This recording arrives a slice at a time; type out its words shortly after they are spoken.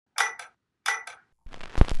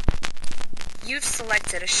You've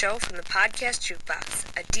selected a show from the Podcast Jukebox,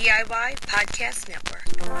 a DIY podcast network.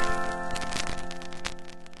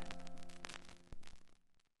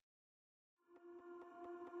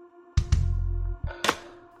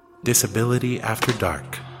 Disability After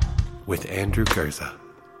Dark with Andrew Gurza.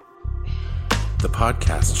 The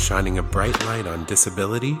podcast shining a bright light on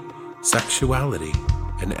disability, sexuality,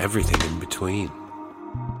 and everything in between.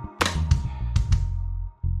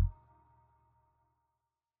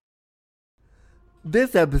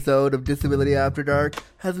 This episode of Disability After Dark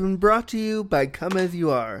has been brought to you by Come As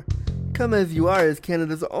You Are. Come As You Are is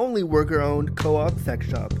Canada's only worker-owned co-op sex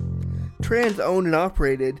shop. Trans-owned and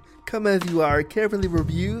operated, Come As You Are carefully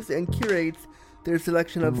reviews and curates their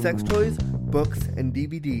selection of sex toys, books, and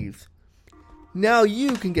DVDs. Now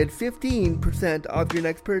you can get 15% off your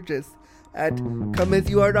next purchase at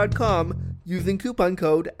comeasyouare.com using coupon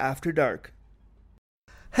code AFTERDARK.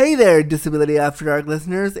 Hey there, Disability After Dark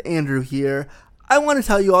listeners, Andrew here. I want to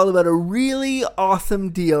tell you all about a really awesome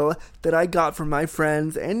deal that I got from my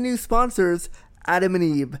friends and new sponsors, Adam and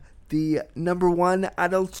Eve, the #1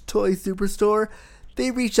 adult toy superstore.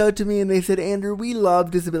 They reached out to me and they said, Andrew, we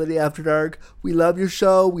love Disability After Dark. We love your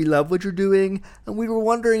show. We love what you're doing. And we were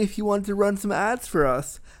wondering if you wanted to run some ads for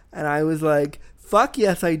us. And I was like, fuck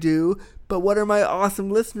yes, I do. But what are my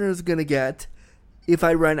awesome listeners going to get if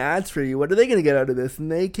I run ads for you? What are they going to get out of this?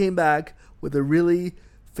 And they came back with a really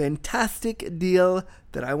fantastic deal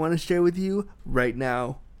that I want to share with you right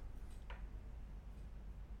now.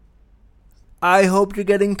 I hope you're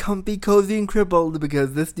getting comfy, cozy, and crippled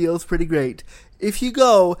because this deal is pretty great. If you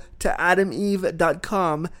go to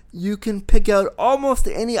adameve.com, you can pick out almost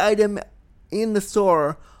any item in the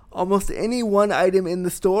store, almost any one item in the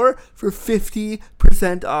store for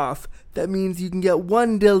 50% off. That means you can get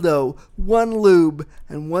one dildo, one lube,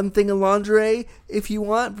 and one thing of lingerie if you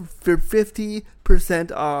want for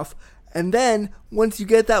 50% off. And then, once you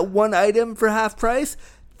get that one item for half price,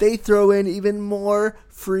 they throw in even more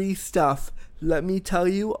free stuff. Let me tell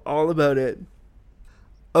you all about it.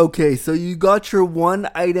 Okay, so you got your one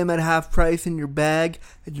item at half price in your bag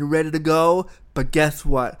and you're ready to go, but guess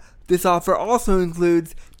what? This offer also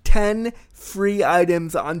includes 10 free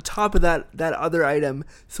items on top of that other item.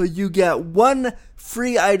 So you get one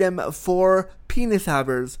free item for penis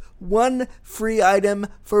havers, one free item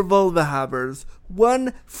for vulva havers,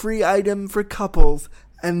 one free item for couples,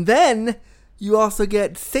 and then you also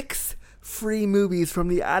get 6 free movies from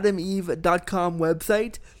the adameve.com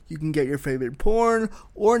website. You can get your favorite porn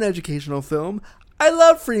or an educational film. I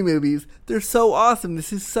love free movies. They're so awesome.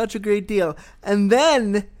 This is such a great deal. And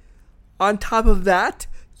then, on top of that,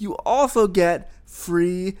 you also get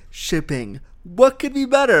free shipping. What could be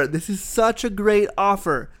better? This is such a great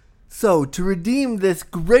offer. So, to redeem this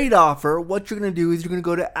great offer, what you're going to do is you're going to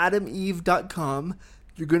go to adameve.com,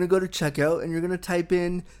 you're going to go to checkout, and you're going to type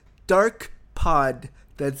in Dark Pod.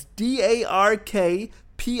 That's DARKPOD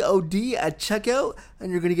at checkout,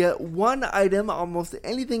 and you're going to get one item, almost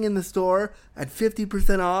anything in the store, at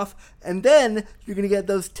 50% off, and then you're going to get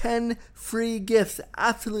those 10 free gifts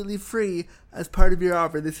absolutely free as part of your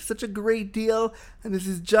offer. This is such a great deal, and this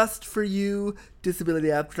is just for you,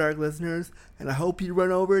 Disability After Dark listeners, and I hope you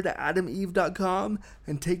run over to adameve.com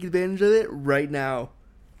and take advantage of it right now.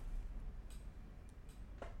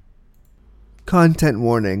 Content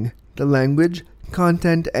warning. The language,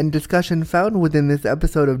 content, and discussion found within this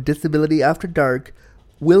episode of Disability After Dark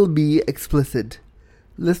will be explicit.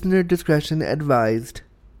 Listener discretion advised.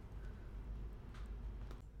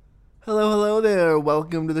 Hello there.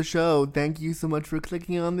 Welcome to the show. Thank you so much for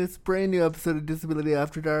clicking on this brand new episode of Disability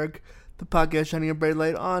After Dark, the podcast shining a bright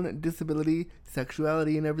light on disability,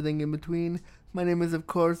 sexuality, and everything in between. My name is, of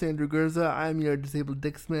course, Andrew Gurza. I'm your disabled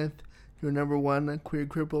dicksmith, your #1 queer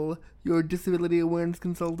cripple, your disability awareness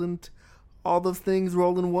consultant, all those things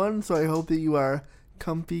rolled in one, so I hope that you are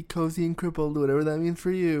comfy, cozy, and crippled, whatever that means for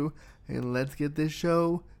you, and let's get this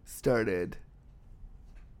show started.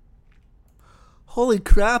 Holy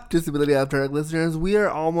crap, Disability After Dark listeners, we are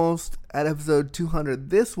almost at episode 200.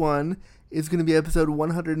 This one is going to be episode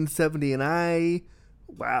 170, and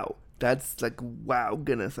wow, that's like, wow,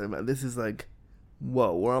 goodness, this is like,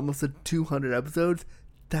 whoa, we're almost at 200 episodes.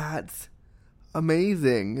 That's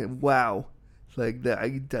amazing. Wow. Like, that,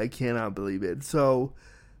 I cannot believe it. So,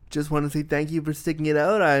 just want to say thank you for sticking it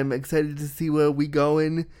out. I'm excited to see where we go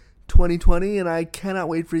in 2020, and I cannot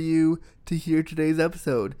wait for you to hear today's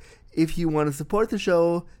episode. If you want to support the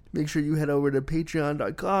show, make sure you head over to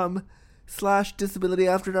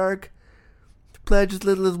patreon.com/disabilityafterdark. Pledge as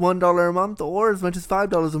little as $1 a month or as much as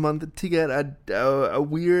 $5 a month to get a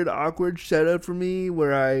weird, awkward shout out from me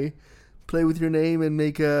where I play with your name and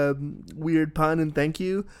make a weird pun and thank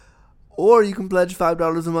you. Or you can pledge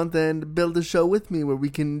 $5 a month and build a show with me where we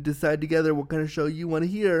can decide together what kind of show you want to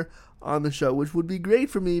hear on the show, which would be great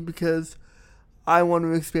for me because I want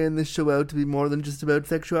to expand this show out to be more than just about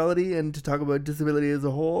sexuality and to talk about disability as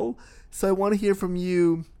a whole. So I want to hear from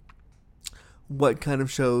you what kind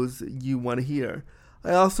of shows you want to hear.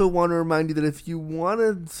 I also want to remind you that if you want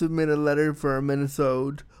to submit a letter for a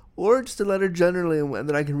minisode or just a letter generally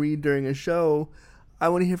that I can read during a show, I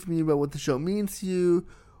want to hear from you about what the show means to you.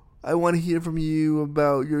 I want to hear from you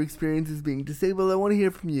about your experiences being disabled. I want to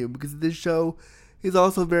hear from you because this show is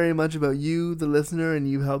also very much about you, the listener, and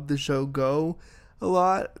you helped the show go a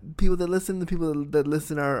lot. People that listen, the people that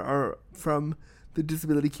listen are from the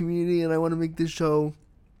disability community, and I want to make this show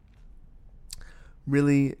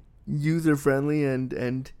really user-friendly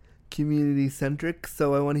and community-centric,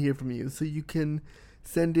 so I want to hear from you. So you can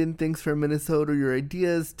send in things for Minnesota or your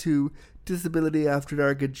ideas to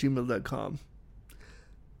disabilityafterdark@gmail.com.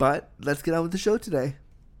 But let's get on with the show today.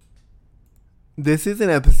 This is an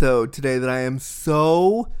episode today that I am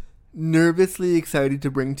so nervously excited to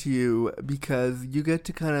bring to you because you get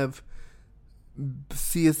to kind of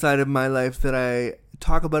see a side of my life that I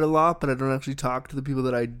talk about a lot, but I don't actually talk to the people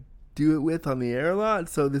that I do it with on the air a lot.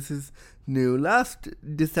 So this is new. Last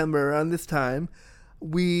December, around this time,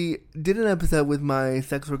 we did an episode with my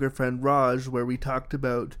sex worker friend Raj where we talked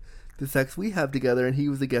about the sex we have together, and he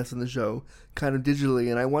was a guest on the show kind of digitally,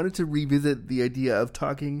 and I wanted to revisit the idea of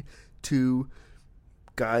talking to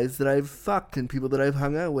guys that I've fucked and people that I've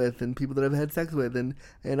hung out with and people that I've had sex with, and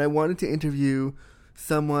I wanted to interview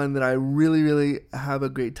someone that I really, really have a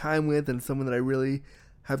great time with and someone that I really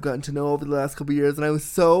have gotten to know over the last couple of years. And I was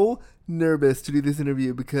so nervous to do this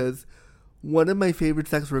interview because one of my favorite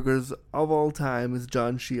sex workers of all time is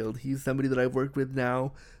John Shield. He's somebody that I've worked with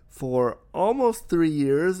now for almost 3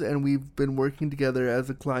 years, and we've been working together as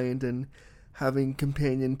a client and having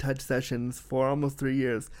companion touch sessions for almost 3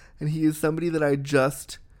 years. And he is somebody that I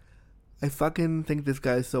fucking think this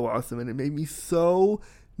guy is so awesome, and it made me so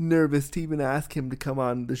nervous to even ask him to come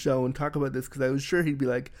on the show and talk about this because I was sure he'd be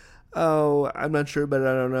like, oh, I'm not sure, but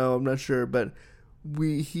I don't know, I'm not sure. But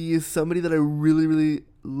he is somebody that I really, really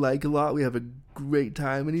like a lot. We have a great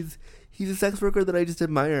time, and he's a sex worker that I just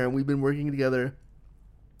admire, and we've been working together,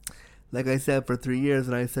 like I said, for 3 years.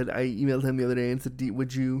 And I emailed him the other day and said,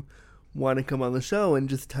 would you want to come on the show and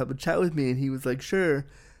just have a chat with me? And he was like, sure.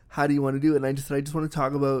 How do you want to do it? And I said, I want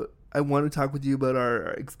to talk with you about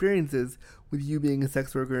our experiences with you being a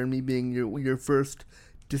sex worker and me being your first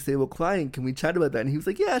disabled client. Can we chat about that? And he was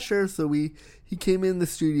like, yeah, sure. So he came in the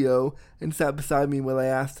studio and sat beside me while I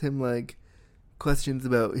asked him like questions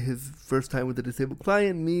about his first time with a disabled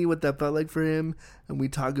client, me, what that felt like for him. And we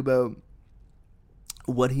talk about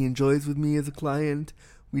what he enjoys with me as a client.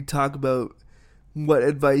 We talk about what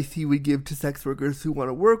advice he would give to sex workers who want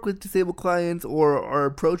to work with disabled clients or are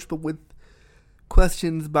approached but with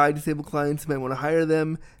questions by disabled clients who might want to hire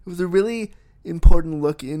them. It was a really important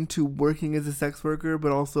look into working as a sex worker,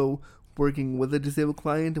 but also working with a disabled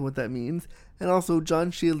client and what that means. And also,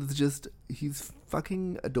 John Shield is he's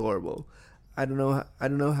fucking adorable. I don't know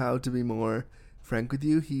how to be more frank with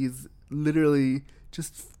you. He's literally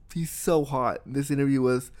he's so hot. This interview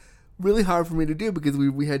was really hard for me to do because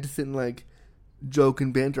we had to sit and like joke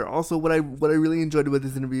and banter. Also, what I really enjoyed about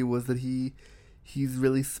this interview was that he's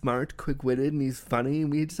really smart, quick-witted, and he's funny,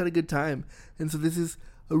 and we just had a good time. And so this is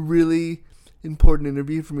a really important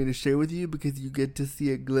interview for me to share with you because you get to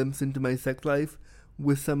see a glimpse into my sex life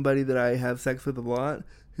with somebody that I have sex with a lot,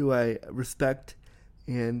 who I respect,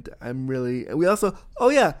 and we also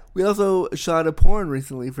shot a porn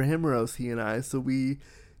recently for Himeros, he and I, so we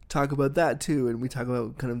talk about that too, and we talk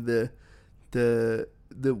about kind of the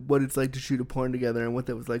what it's like to shoot a porn together and what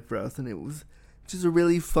that was like for us. And it was just a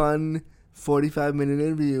really fun 45-minute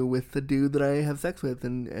interview with the dude that I have sex with,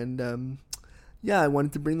 and I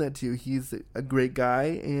wanted to bring that to you. He's a great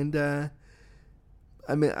guy, and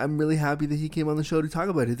I'm really happy that he came on the show to talk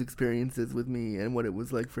about his experiences with me and what it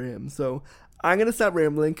was like for him. So I'm gonna stop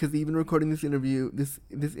rambling because even recording this interview, this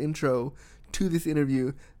intro to this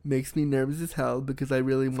interview makes me nervous as hell because I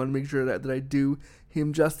really want to make sure that I do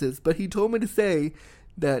him justice. But he told me to say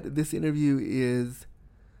that this interview is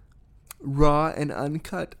raw and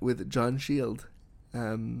uncut with John Shield.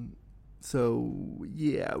 So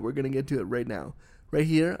yeah, we're gonna get to it right now, right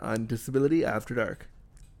here on Disability After Dark.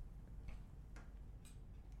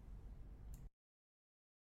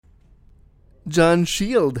 John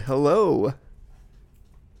Shield, hello.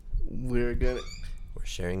 We're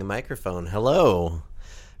sharing a microphone. Hello.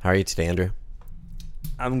 How are you today, Andrew?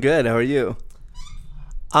 I'm good. How are you?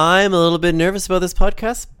 I'm a little bit nervous about this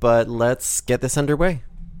podcast, but let's get this underway.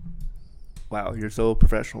 Wow, you're so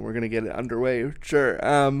professional. We're going to get it underway. Sure.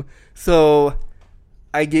 So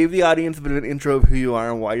I gave the audience a bit of an intro of who you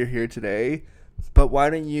are and why you're here today. But why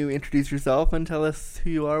don't you introduce yourself and tell us who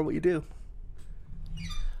you are, what you do?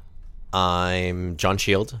 I'm John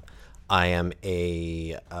Shield. I am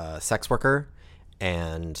a sex worker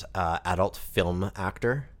and adult film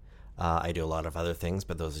actor. I do a lot of other things,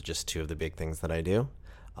 but those are just two of the big things that I do.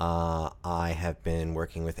 I have been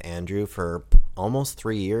working with Andrew for almost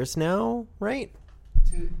 3 years now, right?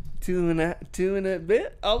 Two and a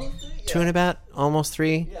bit, almost 3? Yeah. 2 and a bit, almost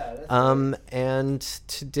 3. Yeah, that's right. And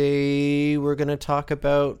today we're going to talk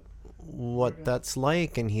about what that's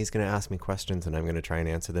like, and he's going to ask me questions, and I'm going to try and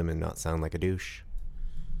answer them and not sound like a douche.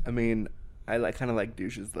 I mean, I kind of like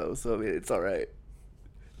douches, though, so I mean, it's all right.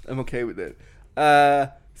 I'm okay with it.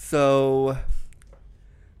 So,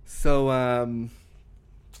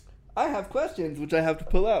 I have questions, which I have to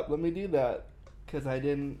pull up. Let me do that, because I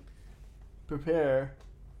didn't prepare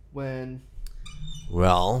when...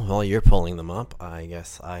 Well, while you're pulling them up, I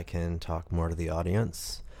guess I can talk more to the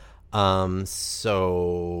audience. So,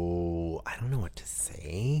 I don't know what to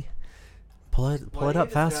say. Pull it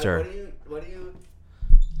up faster.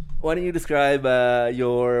 Why don't you describe what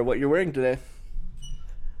you're wearing today?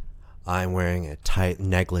 I'm wearing a tight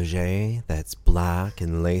negligee that's black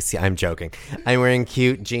and lacy. I'm joking. I'm wearing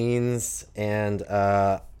cute jeans and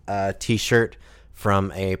a t-shirt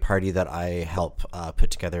from a party that I help put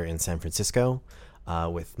together in San Francisco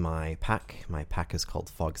with my pack. My pack is called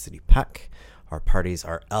Fog City Pack. Our parties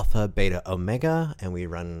are Alpha, Beta, Omega, and we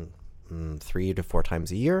run 3 to 4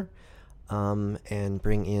 times a year and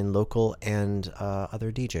bring in local and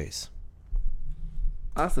other DJs.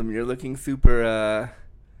 Awesome. You're looking super...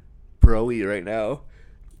 pro-y right now,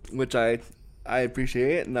 which I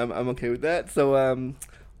appreciate, and I'm okay with that. So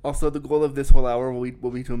also the goal of this whole hour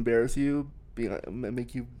will be to embarrass you,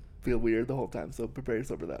 make you feel weird the whole time, so prepare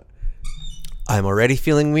yourself for that. I'm already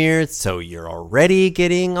feeling weird, so you're already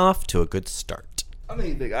getting off to a good start.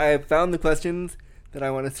 Amazing. I have found the questions that I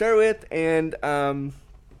want to start with, and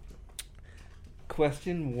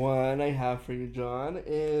question 1 I have for you, John,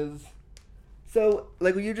 is... So,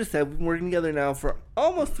 like what you just said, we've been working together now for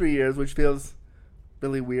almost 3 years, which feels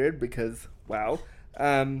really weird because, wow.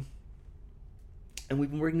 And we've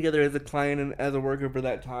been working together as a client and as a worker for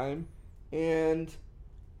that time. And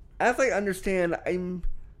as I understand,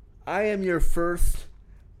 I am your first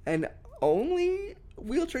and only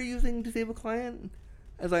wheelchair-using disabled client,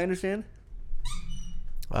 as I understand.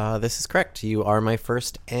 This is correct. You are my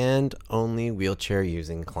first and only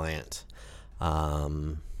wheelchair-using client.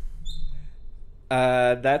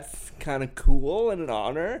 That's kind of cool and an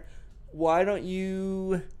honor. Why don't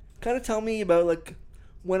you kind of tell me about, like,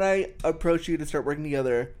 when I approached you to start working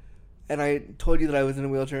together and I told you that I was in a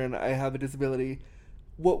wheelchair and I have a disability,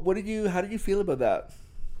 how did you feel about that?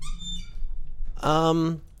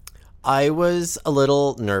 I was a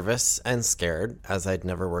little nervous and scared as I'd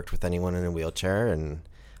never worked with anyone in a wheelchair, and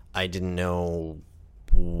I didn't know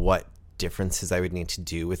what differences I would need to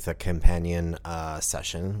do with a companion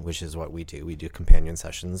session, which is what we do. We do companion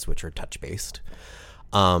sessions, which are touch-based.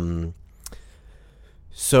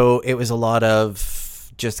 So it was a lot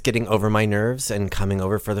of just getting over my nerves and coming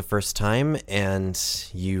over for the first time. And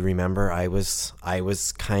you remember I was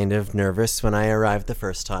kind of nervous when I arrived the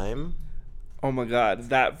first time. Oh my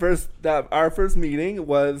God. Our first meeting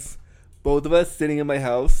was both of us sitting in my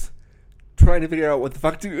house trying to figure out what the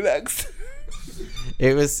fuck to do next.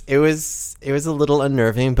 It was a little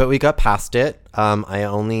unnerving, but we got past it. I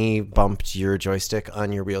only bumped your joystick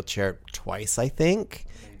on your wheelchair twice, I think.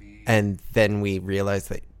 Maybe. And then we realized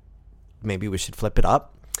that maybe we should flip it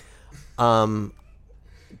up.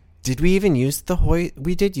 Did we even use the hoist?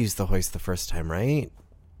 We did use the hoist the first time, right?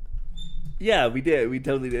 Yeah, we did. We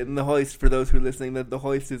totally did. And the hoist, for those who are listening, the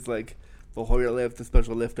hoist is like the Hoyer lift, the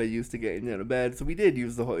special lift I used to get in out of bed. So we did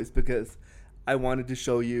use the hoist because I wanted to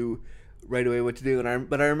show you right away what to do.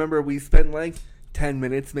 But I remember we spent like 10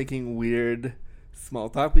 minutes making weird small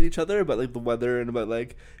talk with each other about like the weather and about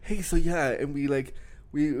like, hey, so yeah, and we like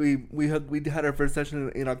we had our first session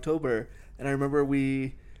in October, and I remember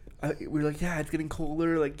we were like, yeah, it's getting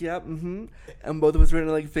colder, like, yeah, and both of us were trying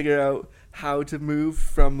to like figure out how to move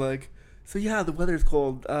from like, so yeah, the weather's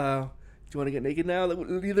cold, do you want to get naked now? Like,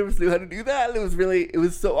 neither of us knew how to do that. It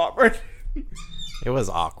was so awkward. It was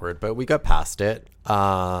awkward, but we got past it.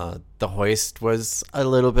 The hoist was a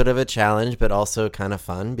little bit of a challenge, but also kind of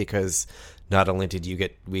fun because not only did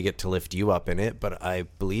we get to lift you up in it, but I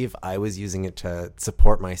believe I was using it to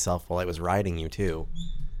support myself while I was riding you too.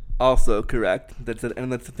 Also correct. That's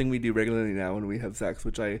the thing we do regularly now when we have sex,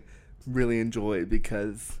 which I really enjoy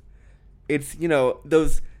because it's, you know,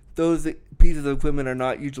 those pieces of equipment are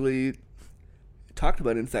not usually talked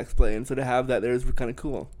about in sex play, and so to have that there is kind of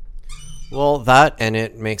cool. Well, that, and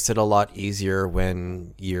it makes it a lot easier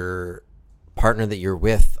when your partner that you're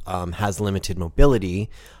with has limited mobility,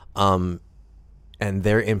 and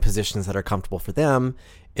they're in positions that are comfortable for them.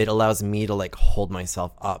 It allows me to like hold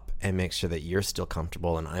myself up and make sure that you're still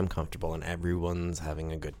comfortable and I'm comfortable and everyone's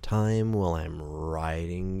having a good time while I'm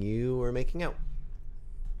riding you or making out.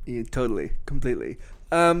 Yeah, totally, completely.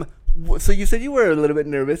 So you said you were a little bit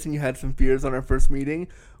nervous and you had some fears on our first meeting.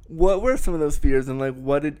 What were some of those fears, and like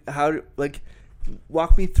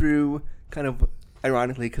walk me through, kind of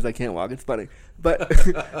ironically because I can't walk, it's funny, but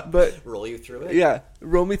but roll you through it. Yeah,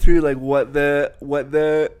 roll me through like what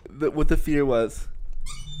the fear was.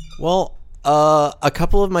 Well, a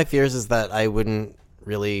couple of my fears is that I wouldn't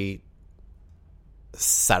really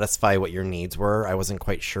satisfy what your needs were. I wasn't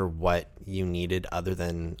quite sure what you needed other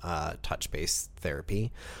than touch-based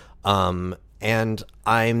therapy. And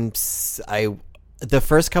the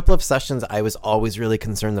first couple of sessions, I was always really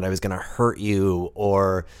concerned that I was going to hurt you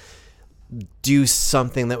or do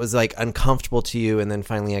something that was like uncomfortable to you. And then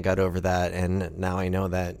finally I got over that. And now I know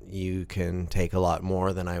that you can take a lot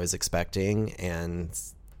more than I was expecting. And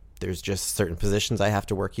there's just certain positions I have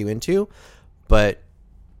to work you into. But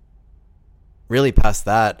really past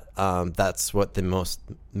that, that's what the most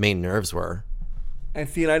main nerves were. And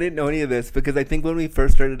see, and I didn't know any of this because I think when we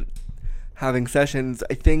first started having sessions,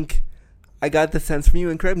 I think I got the sense from you,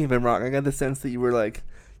 and correct me if I'm wrong, I got the sense that you were like,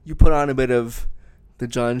 you put on a bit of the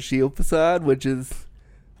John Shield facade, which you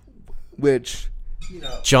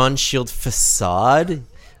know. John Shield facade?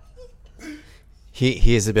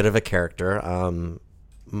 He is a bit of a character.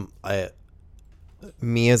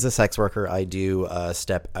 Me as a sex worker, I do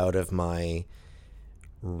step out of my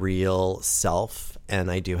real self, and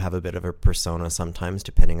I do have a bit of a persona sometimes,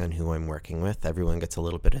 depending on who I'm working with. Everyone gets a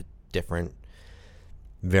little bit of different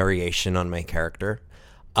variation on my character.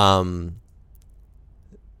 I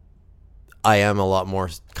am a lot more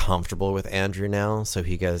comfortable with Andrew now, so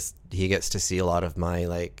he gets to see a lot of my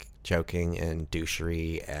like joking and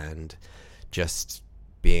douchery and just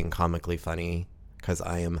being comically funny, because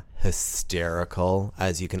I am hysterical,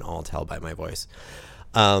 as you can all tell by my voice.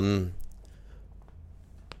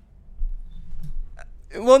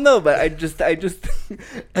 Well, no, but I just think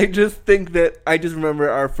that I just remember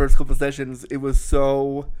our first couple sessions. It was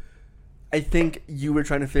so, I think you were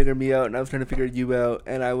trying to figure me out and I was trying to figure you out,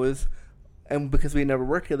 and because we had never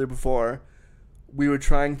worked together before, we were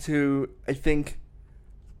trying to, I think,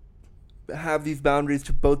 have these boundaries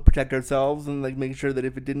to both protect ourselves and like make sure that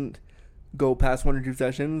if it didn't go past 1 or 2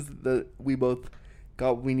 sessions, that we both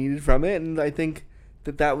got what we needed from it. And I think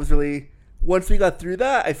that was really, once we got through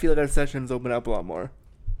that, I feel like our sessions open up a lot more.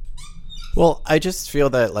 Well, I just feel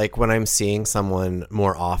that like when I'm seeing someone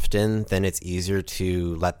more often, then it's easier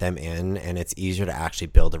to let them in and it's easier to actually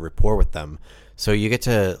build a rapport with them. So you get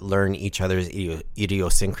to learn each other's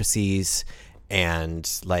idiosyncrasies and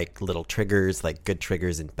like little triggers, like good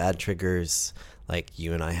triggers and bad triggers. Like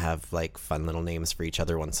you and I have like fun little names for each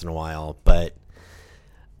other once in a while, but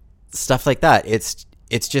stuff like that. It's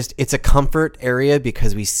a comfort area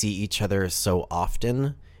because we see each other so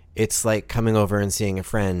often. It's like coming over and seeing a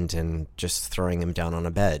friend and just throwing him down on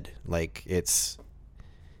a bed. Like it's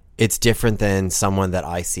different than someone that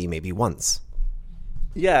I see maybe once.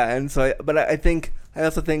 Yeah, and so I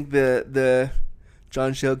also think the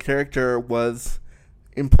John Shield character was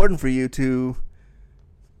important for you to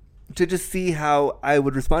just see how I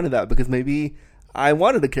would respond to that, because maybe I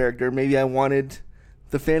wanted a character, maybe I wanted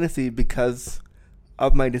the fantasy because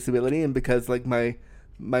of my disability and because like my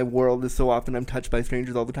world is so often I'm touched by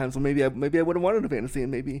strangers all the time. So maybe I would have wanted a fantasy,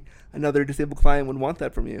 and maybe another disabled client would want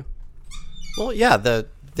that from you. Well, yeah,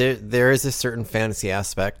 there is a certain fantasy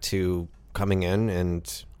aspect to coming in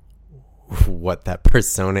and what that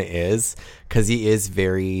persona is, because he is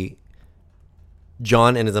very,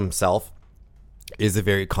 John in himself is a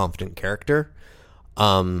very confident character.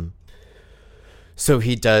 So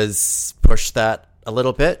he does push that a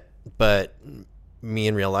little bit, but me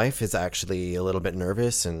in real life is actually a little bit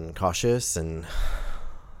nervous and cautious and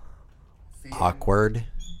awkward.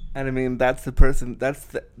 And I mean, that's the person,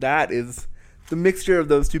 that is the mixture of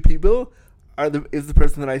those two people is the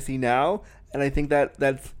person that I see now. And I think that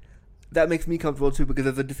makes me comfortable too, because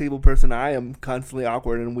as a disabled person, I am constantly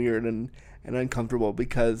awkward and weird and uncomfortable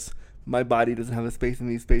because my body doesn't have a space in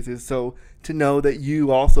these spaces. So to know that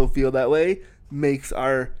you also feel that way makes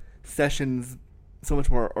our sessions so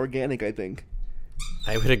much more organic, I think.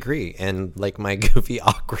 I would agree. And like my goofy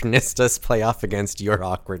awkwardness does play off against your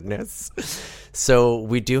awkwardness. So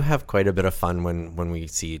we do have quite a bit of fun when we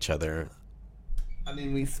see each other. I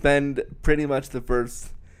mean, we spend pretty much the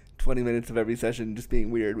first 20 minutes of every session just being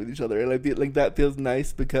weird with each other. And I feel like that feels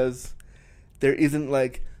nice because there isn't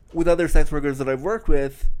like, with other sex workers that I've worked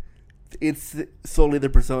with, it's solely their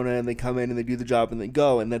persona and they come in and they do the job and they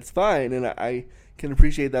go, and that's fine. And I can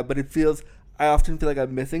appreciate that, but I often feel like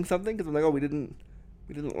I'm missing something because I'm like, oh, we didn't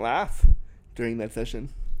laugh during that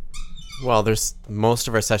session. Well, there's most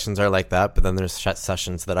of our sessions are like that, but then there's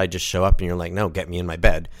sessions that I just show up and you're like, no, get me in my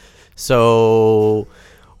bed. So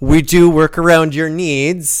we do work around your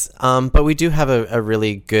needs, but we do have a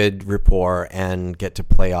really good rapport and get to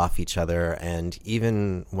play off each other. And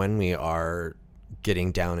even when we are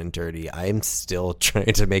getting down and dirty, I'm still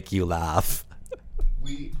trying to make you laugh.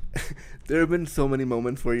 There have been so many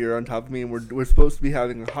moments where you're on top of me and we're supposed to be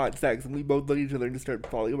having a hot sex and we both look at each other and just start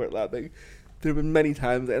falling apart laughing. There have been many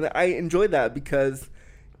times, and I enjoy that because,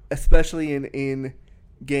 especially in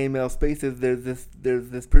gay male spaces, there's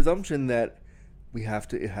this presumption that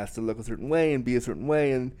it has to look a certain way and be a certain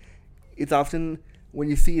way, and it's often, when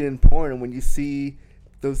you see it in porn and when you see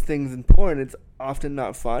those things in porn, it's often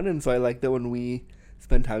not fun. And so I like that when we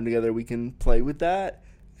spend time together, we can play with that,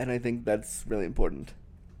 and I think that's really important.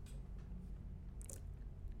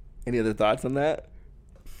 Any other thoughts on that?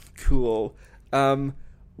 Cool.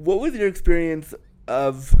 What was your experience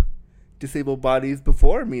of disabled bodies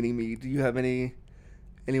before meeting me? Do you have anyone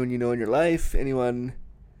you know in your life? Anyone?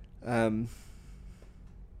 Not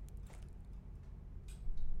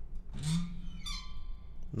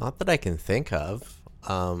that I can think of.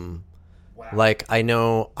 Wow. Like, I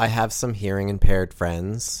know I have some hearing impaired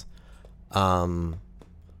friends,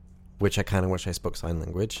 which I kind of wish I spoke sign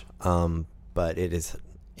language, but it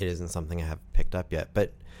isn't something I have picked up yet.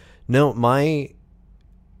 But no,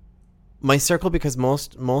 my circle, because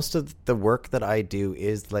most of the work that I do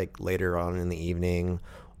is like later on in the evening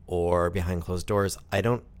or behind closed doors.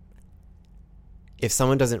 If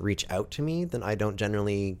someone doesn't reach out to me, then I don't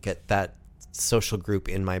generally get that social group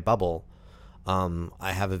in my bubble.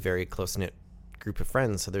 I have a very close-knit group of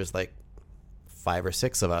friends, so there's like 5 or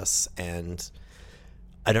 6 of us, and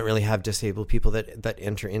I don't really have disabled people that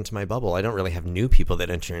enter into my bubble. I don't really have new people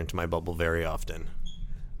that enter into my bubble very often.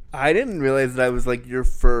 I didn't realize that I was like your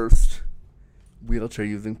first wheelchair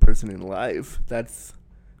using person in life.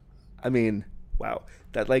 Wow.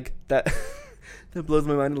 That blows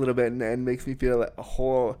my mind a little bit and makes me feel like a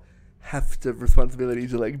whole heft of responsibility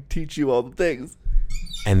to like teach you all the things.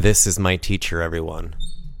 And this is my teacher, everyone.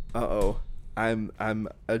 Uh-oh. I'm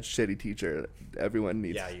a shitty teacher. Everyone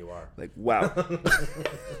needs. Yeah, you are. Like, wow.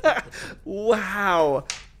 Wow.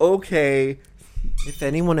 Okay. If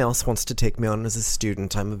anyone else wants to take me on as a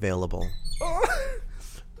student, I'm available.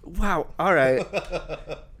 Wow. All right.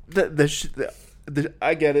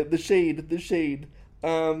 I get it. The shade.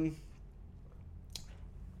 All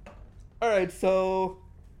right. So,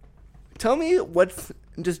 tell me what's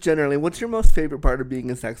your most favorite part of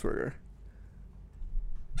being a sex worker?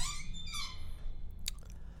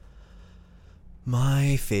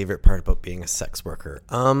 My favorite part about being a sex worker.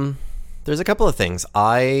 There's a couple of things.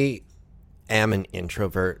 I am an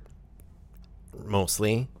introvert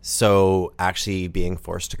mostly, so actually being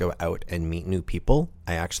forced to go out and meet new people,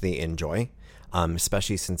 I actually enjoy,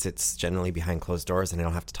 especially since it's generally behind closed doors and I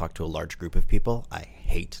don't have to talk to a large group of people. I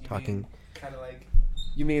hate talking.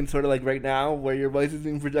 You mean sort of like right now where your voice is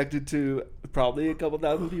being projected to probably a couple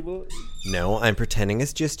thousand people? No, I'm pretending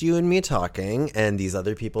it's just you and me talking and these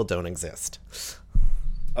other people don't exist.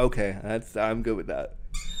 Okay, I'm good with that.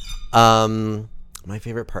 My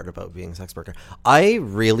favorite part about being a sex worker, I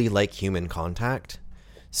really like human contact.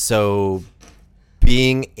 So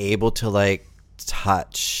being able to like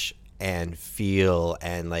touch and feel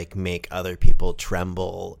and like make other people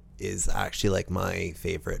tremble is actually like my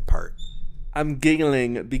favorite part. I'm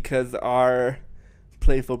giggling because our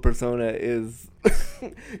playful persona is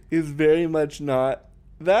very much not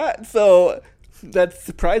that, so that's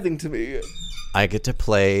surprising to me. I get to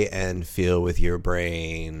play and feel with your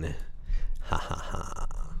brain. Ha ha ha.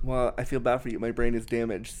 Well, I feel bad for you. My brain is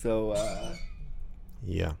damaged, so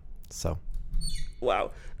yeah. So.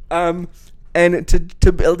 Wow. And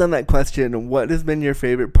to build on that question, what has been your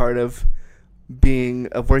favorite part of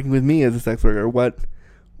working with me as a sex worker? What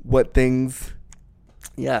things?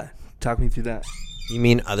 Yeah, talk me through that. You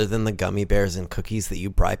mean other than the gummy bears and cookies that you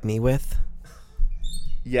bribed me with?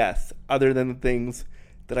 Yes, other than the things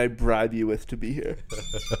that I bribe you with to be here.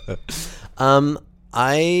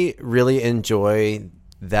 I really enjoy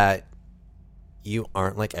that you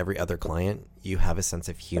aren't like every other client. You have a sense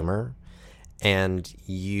of humor, and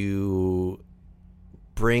you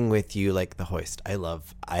bring with you like the hoist. I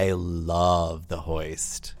love the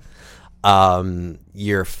hoist.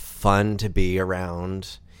 You're fun to be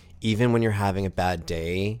around. Even when you're having a bad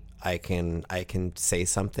day, I can say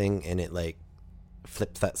something and it like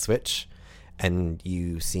flips that switch and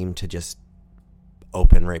you seem to just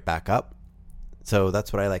open right back up. So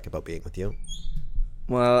that's what I like about being with you.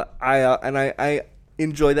 Well, I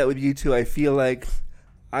enjoy that with you too. I feel like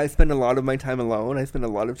I spend a lot of my time alone. I spend a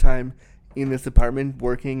lot of time in this apartment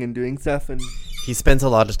working and doing stuff, and he spends a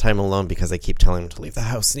lot of time alone because I keep telling him to leave the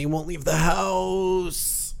house and he won't leave the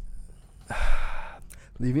house.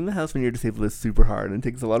 Leaving the house when you're disabled is super hard and it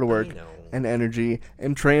takes a lot of work and energy,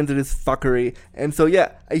 and transit is fuckery. And so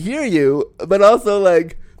yeah, I hear you, but also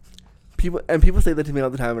like people say that to me all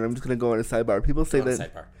the time, and I'm just gonna go on a sidebar. People say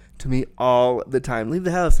that to me all the time. Leave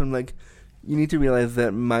the house. I'm like, you need to realize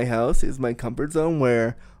that my house is my comfort zone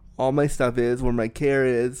where all my stuff is, where my care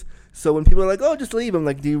is. So when people are like, oh, just leave, I'm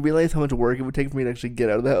like, do you realize how much work it would take for me to actually get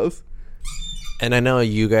out of the house? And I know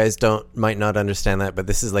you guys might not understand that, but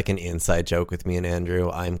this is like an inside joke with me and Andrew.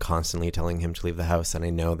 I'm constantly telling him to leave the house, and I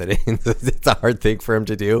know that it's a hard thing for him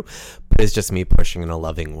to do, but it's just me pushing in a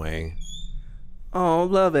loving way. Oh,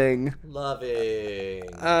 loving.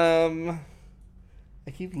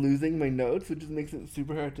 I keep losing my notes, which just makes it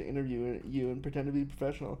super hard to interview you and pretend to be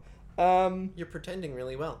professional. You're pretending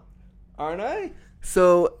really well. Aren't I?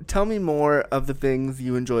 So tell me more of the things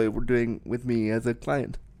you enjoy doing with me as a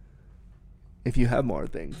client. If you have more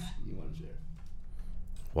things you want to share.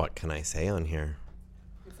 What can I say on here?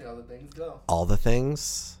 You say all the things, go. All the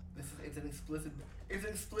things? It's an explicit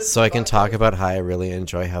so I can talk about how I really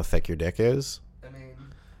enjoy how thick your dick is? I mean...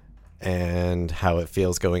 And how it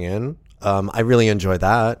feels going in? I really enjoy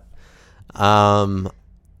that. I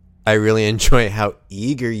really enjoy how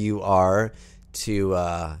eager you are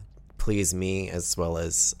to please me as well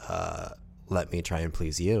as let me try and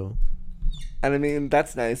please you. And I mean,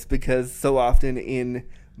 that's nice because so often in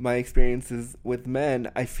my experiences with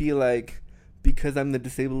men, I feel like because I'm the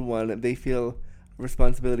disabled one, they feel a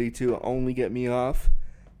responsibility to only get me off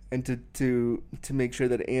and to make sure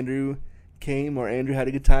that Andrew came or Andrew had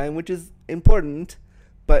a good time, which is important.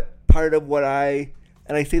 But part of what and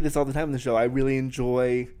I say this all the time in the show, I really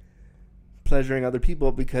enjoy pleasuring other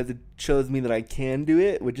people because it shows me that I can do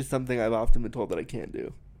it, which is something I've often been told that I can't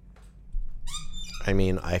do. I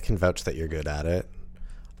mean, I can vouch that you're good at it.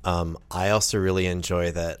 I also really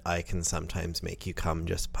enjoy that I can sometimes make you come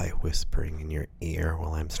just by whispering in your ear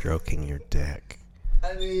while I'm stroking your dick.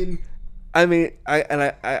 I mean,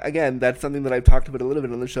 again, that's something that I've talked about a little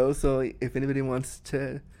bit on the show. So if anybody wants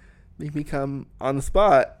to make me come on the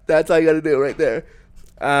spot, that's all you got to do right there.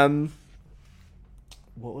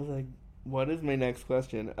 What is my next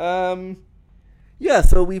question? Yeah,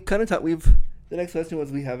 so we've kind of talked. The next question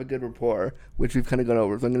was we have a good rapport, which we've kind of gone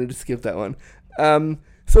over, so I'm going to just skip that one.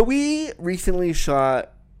 So we recently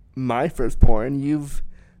shot my first porn. You've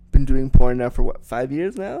been doing porn now for, 5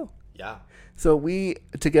 years now? Yeah. So we,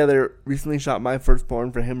 together, recently shot my first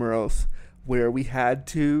porn for Himeros, where we had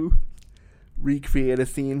to recreate a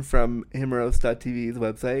scene from Himeros.tv's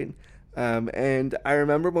website. And I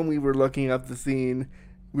remember when we were looking up the scene,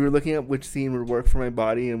 we were looking up which scene would work for my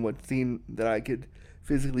body and what scene that I could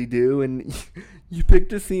physically do, and you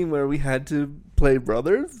picked a scene where we had to play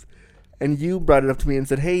brothers, and you brought it up to me and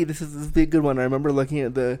said, hey, this is a good one. I remember looking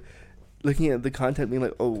at the content being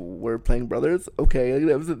like, oh, we're playing brothers? Okay,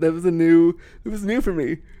 that was new for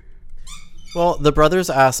me. Well, the brothers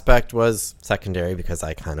aspect was secondary because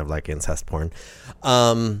I kind of like incest porn.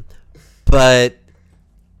 But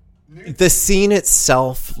the scene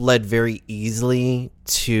itself led very easily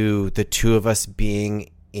to the two of us being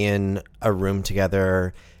in a room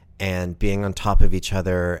together and being on top of each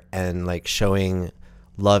other and like showing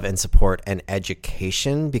love and support and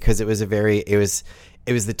education, because it was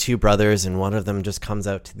the two brothers and one of them just comes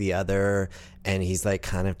out to the other and he's like,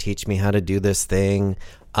 kind of teach me how to do this thing.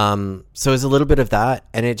 So it was a little bit of that,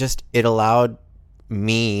 and it allowed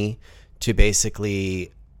me to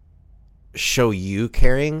basically show you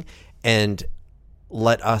caring and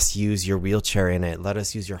let us use your wheelchair in it, let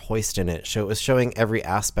us use your hoist in it. So it was showing every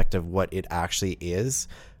aspect of what it actually is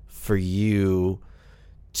for you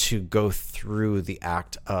to go through the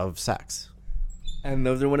act of sex. And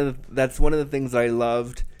that's one of the things I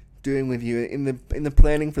loved doing with you in the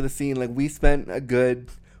planning for the scene. Like, we spent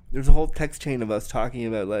there's a whole text chain of us talking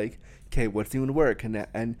about like, okay, what scene would work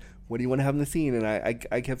and what do you want to have in the scene? And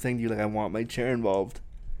I kept saying to you, like, I want my chair involved.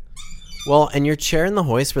 Well, and your chair and the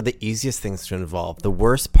hoist were the easiest things to involve. The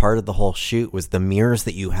worst part of the whole shoot was the mirrors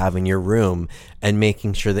that you have in your room and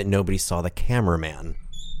making sure that nobody saw the cameraman.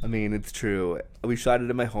 I mean, it's true. We shot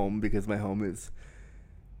it in my home because my home is...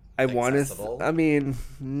 I want accessible? to. I mean,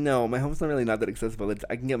 no, my home's not really not that accessible.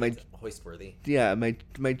 I can get my Hoist worthy.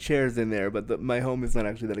 my chair's in there, but my home is not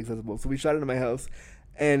actually that accessible. So we shot it in my house,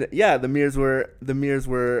 and yeah, the mirrors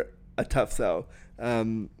were a tough sell.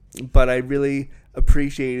 But I really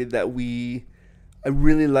appreciated that I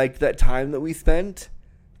really liked that time that we spent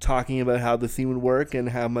talking about how the scene would work and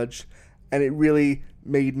how much, and it really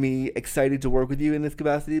made me excited to work with you in this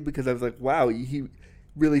capacity, because I was like, wow, he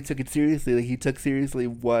really took it seriously. Like, he took seriously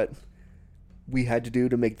what we had to do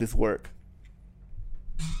to make this work.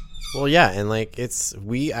 Well, yeah, and like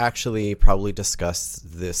we actually probably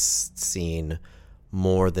discussed this scene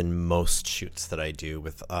more than most shoots that I do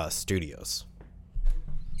with studios.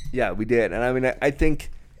 Yeah, we did. And I mean, I think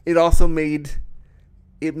it also made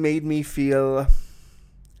me feel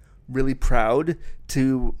really proud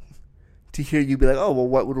to hear you be like, oh, well,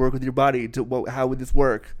 what would work with your body? How would this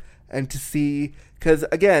work? And to see, because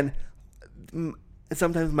again,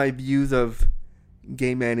 sometimes my views of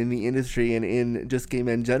gay men in the industry and in just gay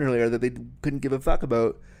men generally are that they couldn't give a fuck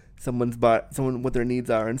about someone what their needs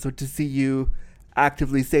are. And so to see you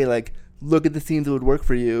actively say, like, look at the scenes that would work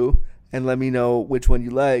for you and let me know which one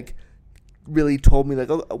you like, really told me, like,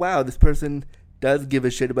 oh, wow, this person does give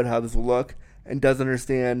a shit about how this will look and does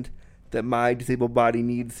understand that my disabled body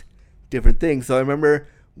needs different things. So I remember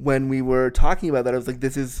when we were talking about that, I was like,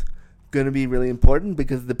 this is going to be really important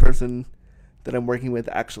because the person that I'm working with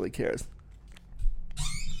actually cares.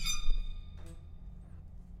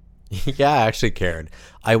 Yeah, I actually cared.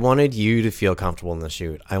 I wanted you to feel comfortable in the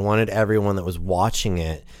shoot. I wanted everyone that was watching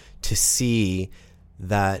it to see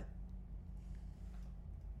that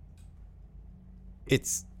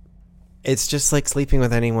it's just like sleeping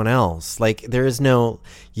with anyone else. Like, there is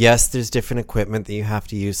yes, there's different equipment that you have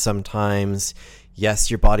to use sometimes. Yes,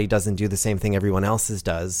 your body doesn't do the same thing everyone else's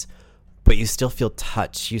does, but you still feel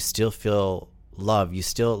touch. You still feel love. You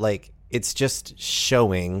still, like, it's just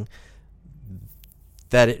showing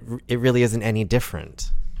that it really isn't any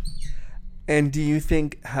different. And do you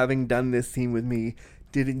think, having done this scene with me,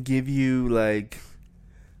 did it give you, like,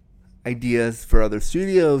 ideas for other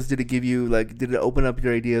studios? Did it open up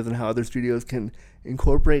your ideas on how other studios can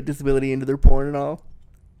incorporate disability into their porn and all?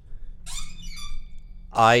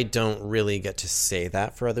 I don't really get to say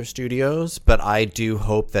that for other studios, but I do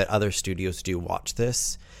hope that other studios do watch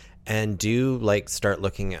this and do, like, start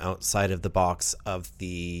looking outside of the box of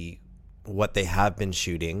what they have been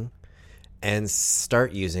shooting and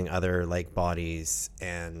start using other, like, bodies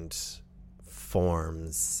and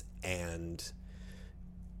forms and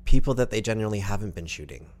people that they generally haven't been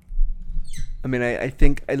shooting. I mean, I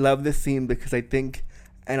think I love this scene because I think,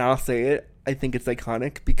 and I'll say it, I think it's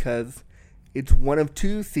iconic because it's one of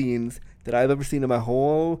two scenes that I've ever seen in my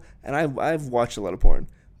whole, and I've watched a lot of porn.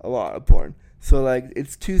 So, like,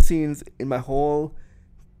 it's two scenes in my whole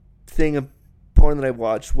thing of porn that I've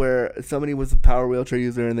watched where somebody was a power wheelchair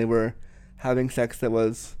user and they were having sex that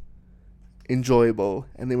was enjoyable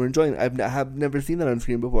and they were enjoying it. I have never seen that on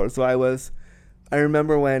screen before. So I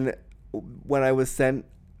remember when I was sent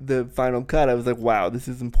the final cut, I was like, wow, this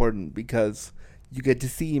is important because you get to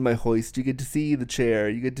see my hoist, you get to see the chair,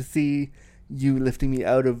 you get to see you lifting me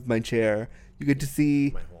out of my chair, you get to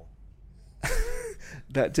see My hole.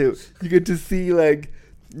 that too. You get to see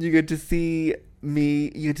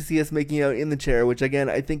us making out in the chair, which again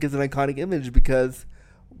I think is an iconic image because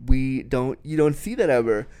you don't see that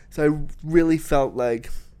ever. So I really felt like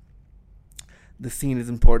the scene is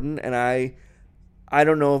important, and I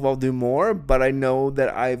don't know if I'll do more, but I know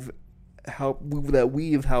that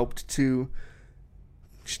we've helped to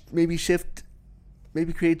maybe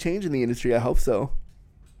create change in the industry. I hope so.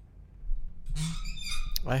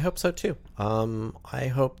 I hope so too.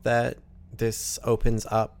 I hope that this opens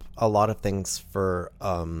up a lot of things for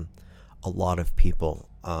a lot of people.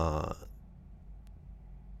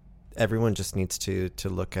 Everyone just needs to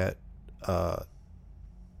look at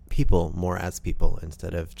people more as people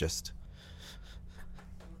instead of just.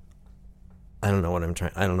 I don't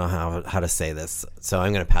know how to say this, so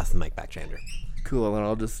I'm going to pass the mic back to Andrew. Cool, and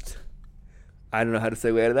I don't know how to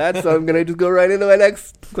segue out of that, so I'm going to just go right into my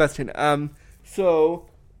next question.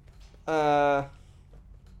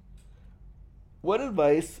 What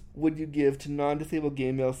advice would you give to non-disabled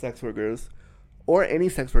gay male sex workers, or any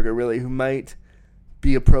sex worker really, who might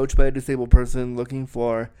be approached by a disabled person looking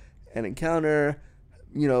for an encounter?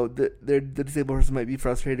 You know, the disabled person might be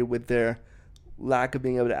frustrated with their lack of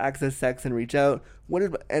being able to access sex and reach out.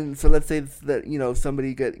 And so let's say that, you know,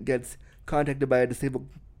 somebody gets contacted by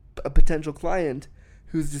a potential client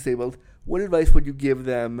who's disabled. What advice would you give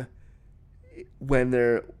them when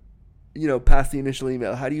they're, you know, past the initial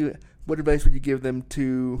email? What advice would you give them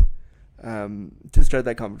to to start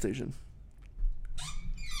that conversation?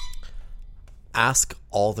 Ask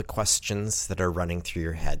all the questions that are running through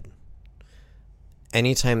your head.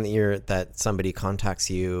 Anytime that somebody contacts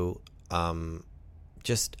you,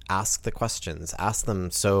 just ask the questions. Ask them.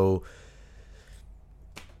 So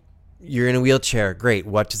you're in a wheelchair. Great.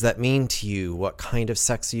 What does that mean to you? What kind of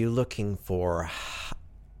sex are you looking for?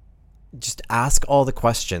 Just ask all the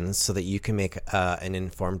questions so that you can make an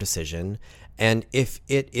informed decision. And if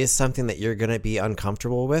it is something that you're going to be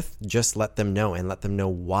uncomfortable with, just let them know and let them know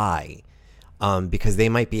why. Because they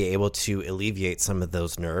might be able to alleviate some of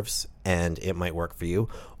those nerves and it might work for you.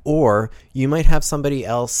 Or you might have somebody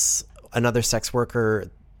else, another sex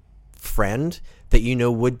worker friend that you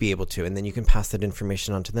know would be able to, and then you can pass that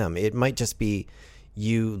information on to them. It might just be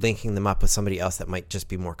you linking them up with somebody else that might just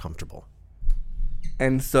be more comfortable.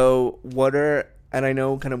 And so and I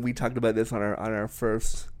know kind of we talked about this on our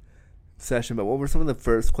first session, but what were some of the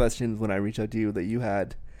first questions when I reached out to you that you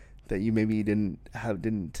had that you maybe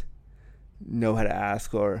didn't know how to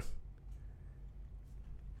ask? Or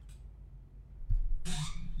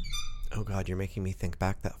oh God, you're making me think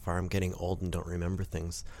back that far. I'm getting old and don't remember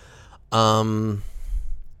things.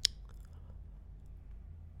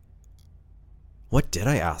 What did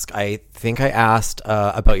I ask? I think I asked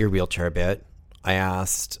about your wheelchair a bit. I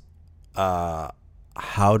asked how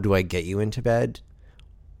do I get you into bed?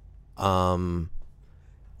 What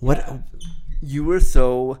you were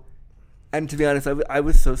so, and to be honest, I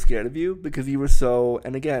was so scared of you because you were so,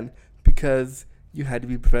 and again, because you had to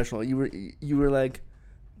be professional. You were like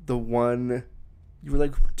the one, you were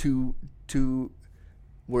like two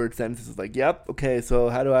word sentences, like, yep, okay, so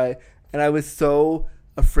how do I, and I was so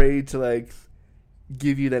afraid to like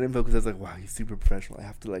give you that info because I was like, wow, he's super professional. I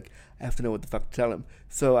have to know what the fuck to tell him.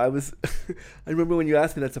 So I was, I remember when you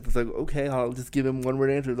asked me that stuff, I was like, okay, I'll just give him one word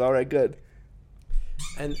answers. All right, good.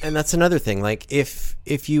 And that's another thing. Like if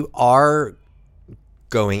you are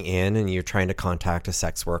going in and you're trying to contact a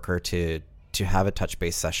sex worker to have a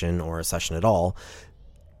touch-based session or a session at all,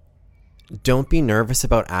 don't be nervous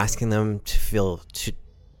about asking them to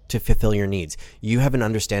fulfill your needs. You have an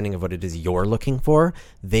understanding of what it is you're looking for.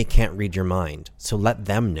 They can't read your mind. So let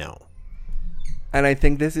them know. And I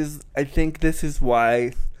think this is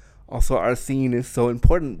why also our scene is so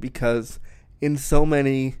important, because in so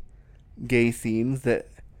many gay scenes that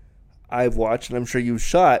I've watched and I'm sure you've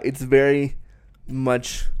shot, it's very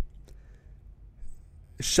much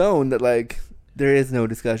shown that like there is no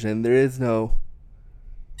discussion, there is no.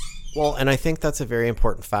 Well, and I think that's a very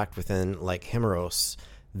important fact within like Himeros.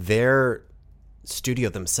 Their studio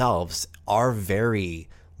themselves are very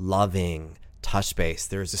loving, touch-based.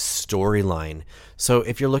 There's a storyline. So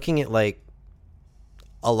if you're looking at like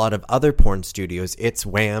a lot of other porn studios, it's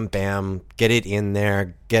wham, bam, get it in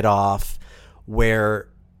there, get off, where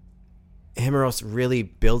Himeros really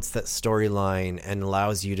builds that storyline and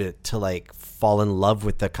allows you to like fall in love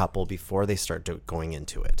with the couple before they start going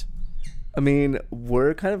into it. I mean,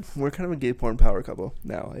 we're kind of a gay porn power couple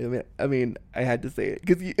now. I mean, I had to say it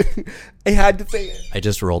because I had to say it. I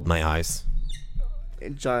just rolled my eyes.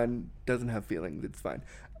 And John doesn't have feelings. It's fine.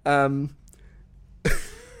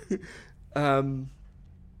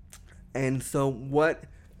 And so what?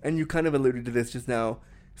 And you kind of alluded to this just now.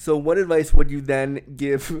 So what advice would you then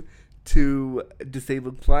give to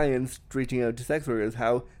disabled clients reaching out to sex workers?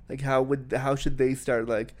 How should they start?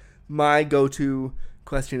 Like, my go-to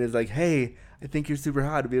question is like, hey, I think you're super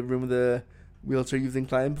hot. Have you ever been with a wheelchair using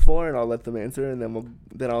client before? And I'll let them answer, and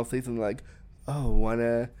then I'll say something like, oh,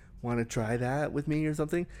 wanna try that with me or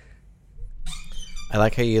something. I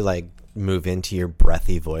like how you like move into your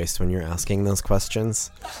breathy voice when you're asking those questions.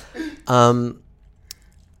 I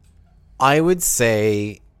would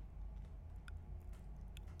say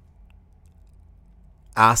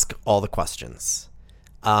ask all the questions.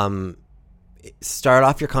 Start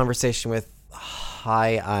off your conversation with,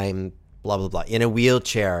 hi, I'm blah, blah, blah. In a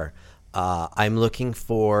wheelchair, I'm looking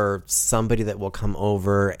for somebody that will come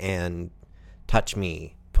over and touch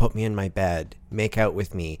me, put me in my bed, make out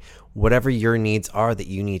with me, whatever your needs are that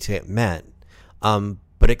you need to get met.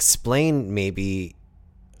 But explain maybe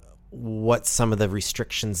what some of the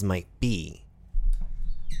restrictions might be.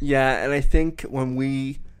 Yeah, and I think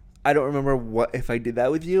I don't remember if I did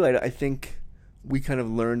that with you. I think we kind of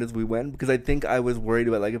learned as we went, because I think I was worried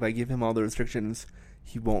about, like, if I give him all the restrictions,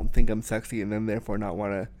 he won't think I'm sexy and then therefore not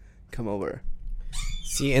want to come over.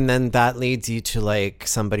 See, and then that leads you to, like,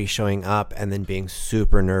 somebody showing up and then being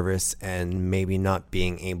super nervous and maybe not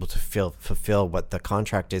being able to fulfill what the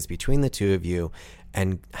contract is between the two of you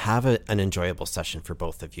and have an enjoyable session for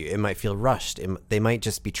both of you. It might feel rushed. They might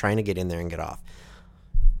just be trying to get in there and get off.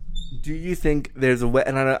 Do you think there's a way,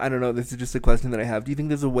 and I don't know, this is just a question that I have. Do you think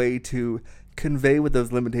there's a way to convey what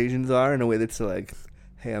those limitations are in a way that's like,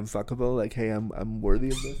 hey, I'm fuckable, like, hey, I'm worthy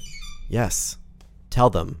of this? Yes. Tell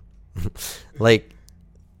them. Like,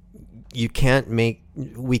 we can't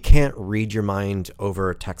read your mind over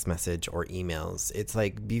a text message or emails. It's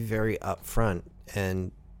like, be very upfront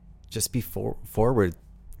and just be forward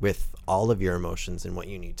with all of your emotions and what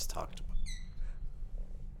you need to talk about.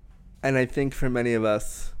 And I think for many of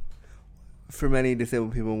us, for many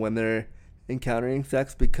disabled people, when they're encountering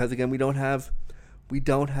sex, because again, we don't have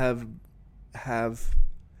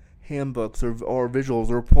handbooks or visuals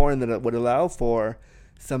or porn that would allow for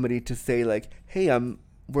somebody to say like, hey, I'm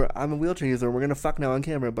a wheelchair user, we're gonna fuck now on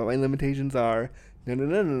camera, but my limitations are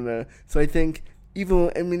no. So I think even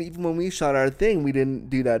when we shot our thing, we didn't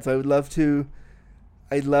do that. So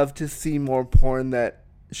I'd love to see more porn that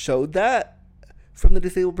showed that from the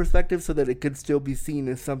disabled perspective, so that it could still be seen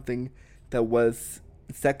as something that was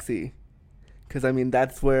sexy. Because I mean,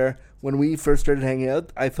 that's where when we first started hanging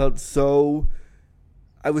out, I was so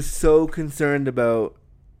concerned about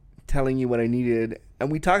telling you what I needed.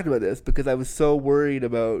 And we talked about this because I was so worried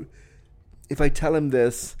about, if I tell him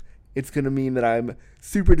this, it's going to mean that I'm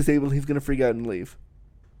super disabled. He's going to freak out and leave.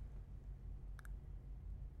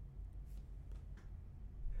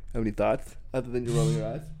 Have any thoughts other than you rolling your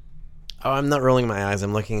eyes? Oh, I'm not rolling my eyes.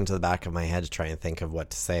 I'm looking into the back of my head to try and think of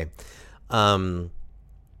what to say.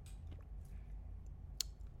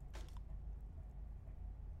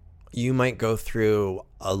 You might go through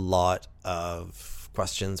a lot of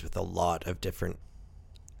questions with a lot of different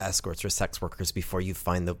escorts or sex workers before you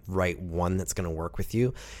find the right one that's going to work with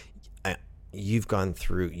you.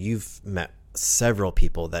 You've met several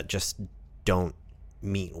people that just don't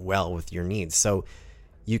meet well with your needs. So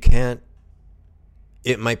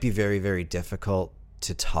it might be very, very difficult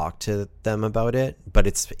to talk to them about it, but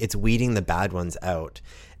it's weeding the bad ones out.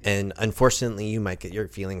 And unfortunately, you might get your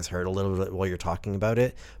feelings hurt a little bit while you're talking about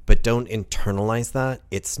it, but don't internalize that.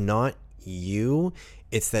 It's not you.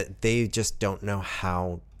 It's that they just don't know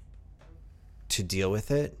how to deal with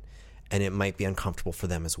it, and it might be uncomfortable for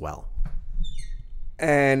them as well.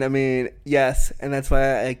 And I mean, yes, and that's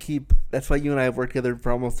why you and I have worked together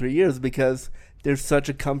for almost 3 years, because there's such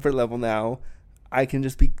a comfort level now. I can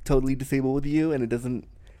just be totally disabled with you, and it doesn't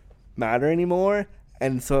matter anymore.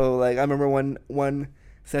 And so, like, I remember one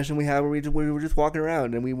session we had where we were just walking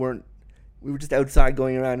around, and we were just outside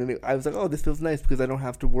going around, and I was like, oh, this feels nice because I don't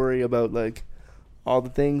have to worry about like all the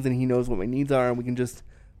things, and he knows what my needs are, and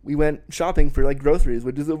we went shopping for like groceries,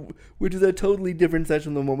 which is a totally different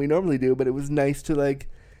session than what we normally do, but it was nice to like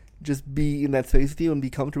just be in that space with you and be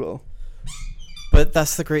comfortable. But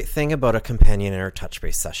that's the great thing about a companion or touch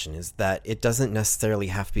base session, is that it doesn't necessarily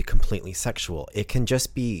have to be completely sexual. It can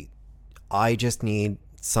just be, I just need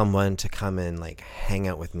someone to come and like hang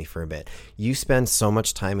out with me for a bit. You spend so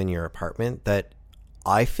much time in your apartment that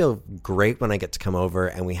I feel great when I get to come over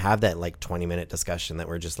and we have that like 20-minute discussion that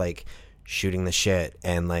we're just like shooting the shit,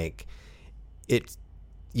 and like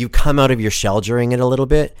you come out of your shell during it a little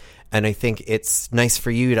bit. And I think it's nice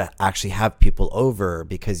for you to actually have people over,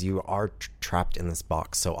 because you are trapped in this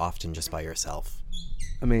box so often just by yourself.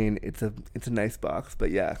 I mean, it's a nice box,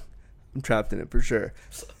 but yeah, I'm trapped in it for sure.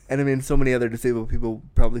 And I mean, so many other disabled people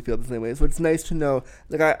probably feel the same way. So it's nice to know.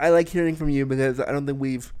 Like, I like hearing from you, because I don't think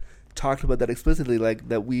we've talked about that explicitly. Like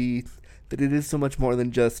that it is so much more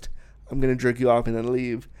than just, I'm gonna jerk you off and then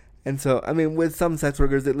leave. And so, I mean, with some sex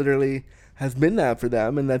workers, it literally has been that for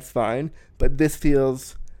them, and that's fine. But it just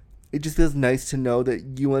feels nice to know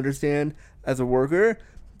that you understand, as a worker,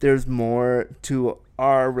 there's more to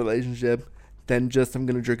our relationship than just, I'm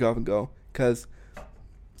going to jerk off and go. Because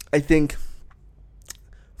I think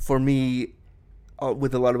for me,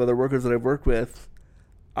 with a lot of other workers that I've worked with,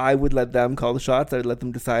 I would let them call the shots. I would let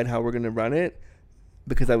them decide how we're going to run it,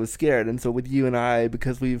 because I was scared. And so with you and I,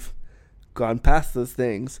 because we've gone past those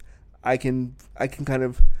things, I can kind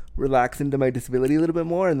of relax into my disability a little bit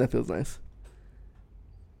more, and that feels nice.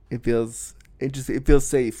 It feels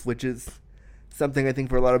safe, which is something I think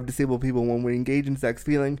for a lot of disabled people, when we engage in sex,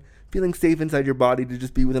 feeling safe inside your body to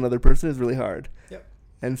just be with another person is really hard. Yep.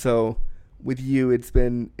 And so with you, it's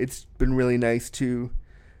been really nice to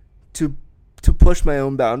push my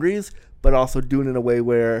own boundaries, but also do it in a way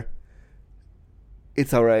where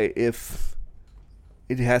it's all right if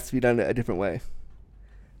it has to be done a different way.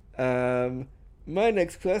 My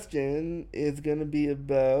next question is gonna be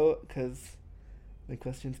about, because my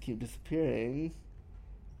questions keep disappearing.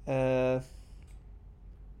 Wow,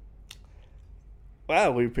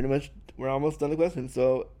 we're almost done the questions.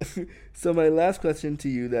 So my last question to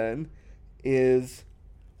you then is,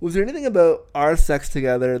 Was there anything about our sex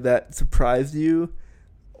together that surprised you,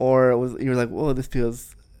 or you were like, "Whoa, this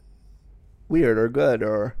feels weird or good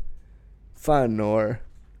or fun or"?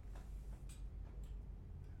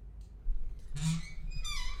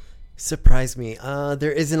 Surprised me.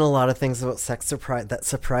 There isn't a lot of things about sex that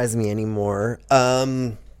surprise me anymore.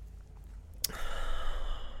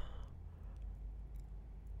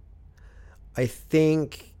 I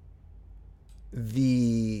think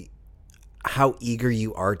how eager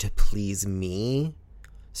you are to please me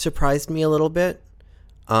surprised me a little bit.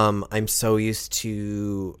 I'm so used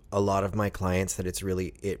to a lot of my clients that it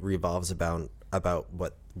revolves about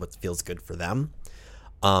what feels good for them.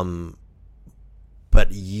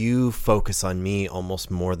 But you focus on me almost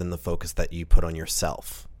more than the focus that you put on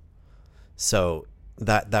yourself. So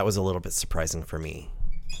that was a little bit surprising for me.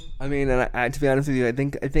 I mean, and I, to be honest with you, I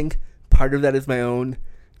think part of that is my own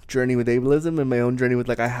journey with ableism and my own journey with,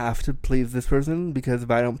 like, I have to please this person, because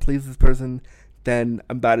if I don't please this person, then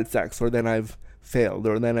I'm bad at sex, or then I've failed,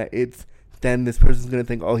 or then then this person's going to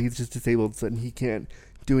think, oh, he's just disabled, so he can't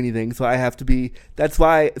do anything. So I have to be, that's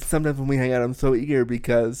why sometimes when we hang out, I'm so eager,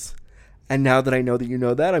 because, and now that I know that you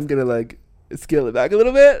know that, I'm going to, like, scale it back a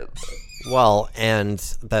little bit. Well, and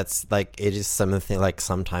that's, like, it is something, like,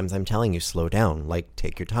 sometimes I'm telling you, slow down, like,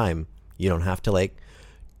 take your time. You don't have to, like,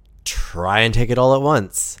 try and take it all at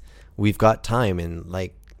once. We've got time, and,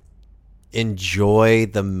 like, enjoy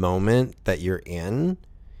the moment that you're in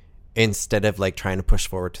instead of, like, trying to push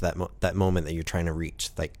forward to that moment that you're trying to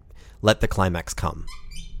reach. Like, let the climax come.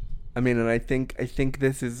 I mean, and I think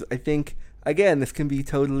again, this can be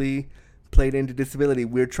totally played into disability.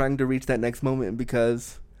 We're trying to reach that next moment,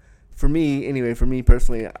 because for me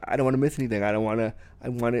personally, I don't want to miss anything. I want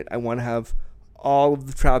to have all of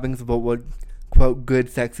the trappings about what, quote, good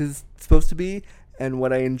sex is supposed to be. And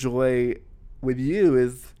what I enjoy with you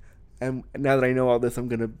is, and now that I know all this,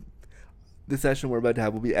 the session we're about to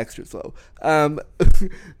have will be extra slow.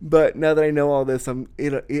 But now that I know all this,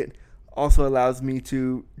 it also allows me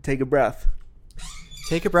to take a breath.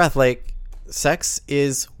 Take a breath. Like, sex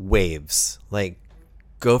is waves. Like,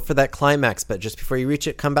 go for that climax, but just before you reach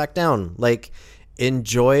it, come back down. Like,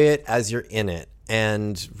 enjoy it as you're in it,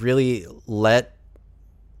 and really let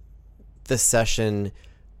the session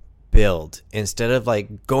build. Instead of,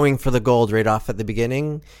 like, going for the gold right off at the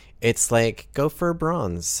beginning, it's like, go for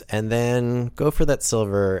bronze, and then go for that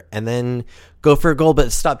silver, and then go for gold,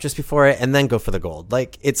 but stop just before it, and then go for the gold.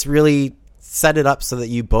 Like, it's really set it up so that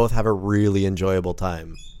you both have a really enjoyable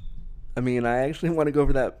time. I mean, I actually want to go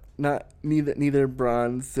for that, neither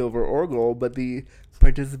bronze, silver, or gold, but the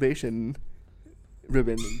participation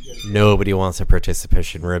ribbon. Nobody wants a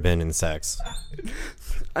participation ribbon in sex.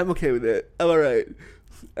 I'm okay with it. I'm all right.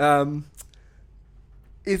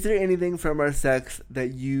 Is there anything from our sex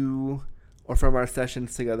that you, or from our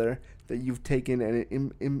sessions together, that you've taken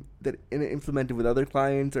and implemented with other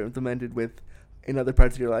clients, or implemented in other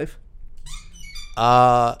parts of your life?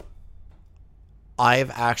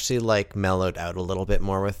 I've actually, like, mellowed out a little bit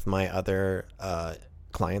more with my other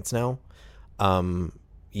clients now.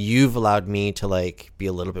 You've allowed me to, like, be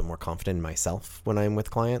a little bit more confident in myself when I'm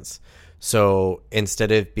with clients. So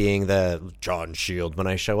instead of being the John Shield when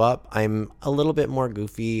I show up, I'm a little bit more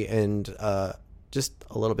goofy and just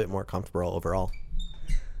a little bit more comfortable overall.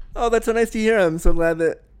 Oh, that's so nice to hear. I'm so glad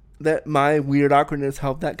that my weird awkwardness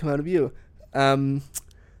helped that come out of you.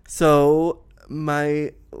 So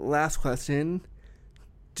my last question,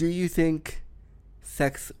 do you think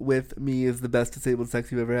sex with me is the best disabled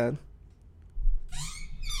sex you've ever had?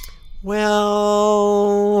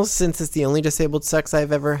 Well, since it's the only disabled sex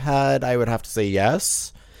I've ever had, I would have to say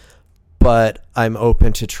yes. But I'm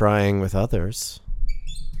open to trying with others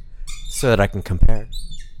so that I can compare.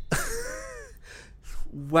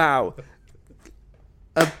 Wow.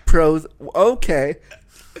 Okay.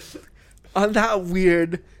 On that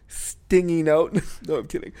weird, stingy note. No, I'm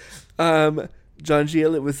kidding. John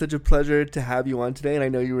Shield, it was such a pleasure to have you on today. And I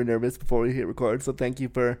know you were nervous before we hit record. So thank you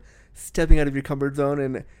for stepping out of your comfort zone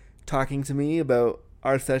and talking to me about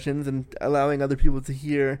our sessions and allowing other people to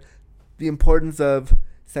hear the importance of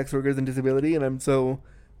sex workers and disability. And I'm so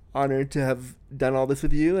honored to have done all this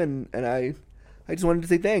with you. And I just wanted to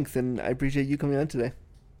say thanks, and I appreciate you coming on today.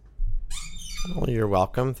 Well, you're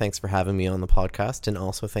welcome. Thanks for having me on the podcast. And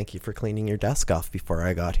also thank you for cleaning your desk off before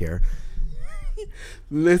I got here.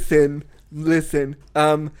 Listen.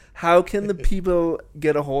 How can the people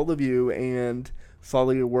get a hold of you and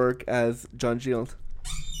follow your work as John Shield?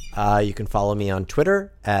 You can follow me on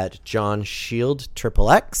Twitter at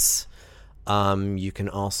JohnShield_XXX. You can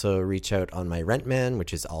also reach out on my Rentman,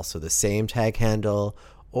 which is also the same tag handle,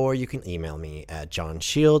 or you can email me at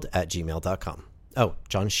johnshield@gmail.com.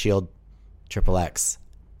 John Shield XXX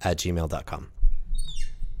at gmail.com.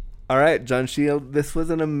 All right, John Shield, this was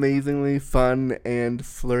an amazingly fun and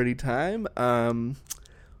flirty time.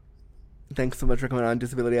 Thanks so much for coming on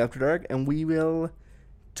Disability After Dark, and we will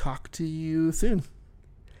talk to you soon.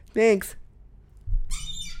 Thanks.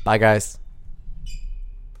 Bye, guys.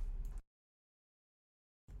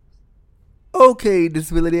 Okay,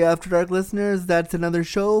 Disability After Dark listeners, that's another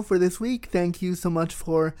show for this week. Thank you so much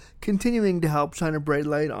for continuing to help shine a bright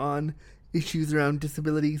light on issues around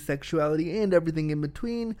disability, sexuality, and everything in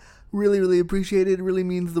between. Really, really appreciate it. It really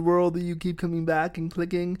means the world that you keep coming back and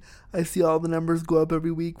clicking. I see all the numbers go up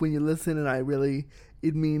every week when you listen, and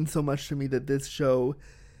it means so much to me that this show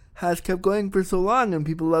has kept going for so long and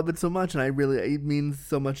people love it so much, and it means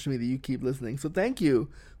so much to me that you keep listening. So thank you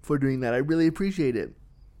for doing that. I really appreciate it.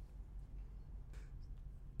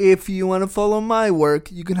 If you want to follow my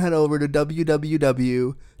work, you can head over to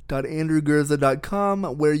www.andrewgurza.com,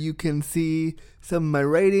 where you can see some of my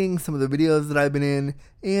writing, some of the videos that I've been in,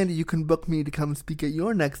 and you can book me to come speak at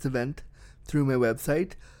your next event through my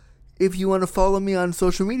website. If you want to follow me on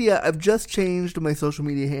social media, I've just changed my social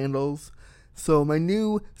media handles. So my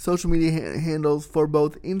new social media handles for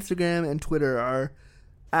both Instagram and Twitter are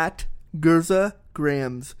at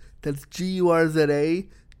GurzaGrams. That's GURZAGRAMS.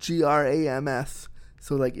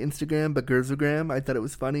 So like Instagram, but Gurzagram. I thought it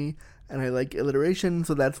was funny, and I like alliteration,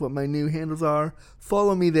 so that's what my new handles are.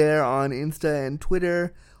 Follow me there on Insta and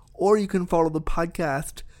Twitter, or you can follow the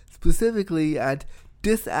podcast specifically at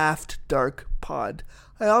DisAftDarkPod.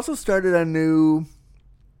 I also started a new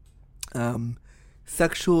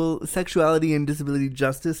sexuality and disability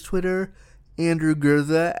justice Twitter. Andrew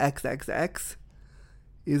Gurza XXX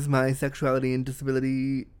is my sexuality and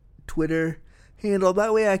disability Twitter handle.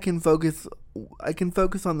 That way I can focus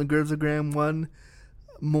on the Gurzagram one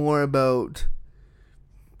more about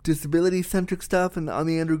disability centric stuff, and on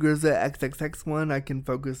the Andrew Gurza XXX one I can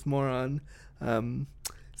focus more on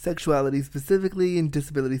sexuality specifically and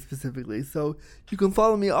disability specifically. So you can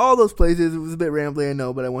follow me all those places. It was a bit rambly, I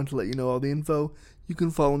know, but I want to let you know all the info. You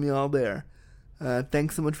can follow me all there.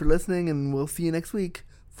 Thanks so much for listening, and we'll see you next week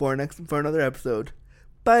for another episode.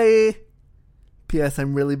 Bye. P.S.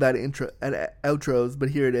 I'm really bad at outros, but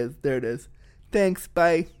here it is. There it is. Thanks.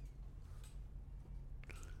 Bye.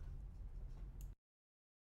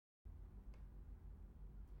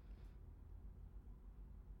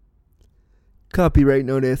 Copyright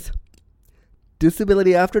notice.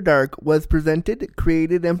 Disability After Dark was presented,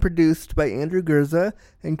 created, and produced by Andrew Gurza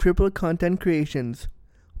and Crippled Content Creations,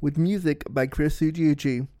 with music by Chris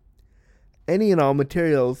Ujiuchi. Any and all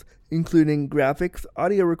materials, including graphics,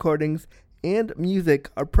 audio recordings, and music,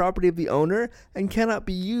 are property of the owner and cannot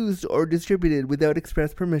be used or distributed without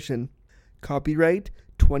express permission. Copyright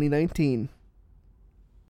 2019.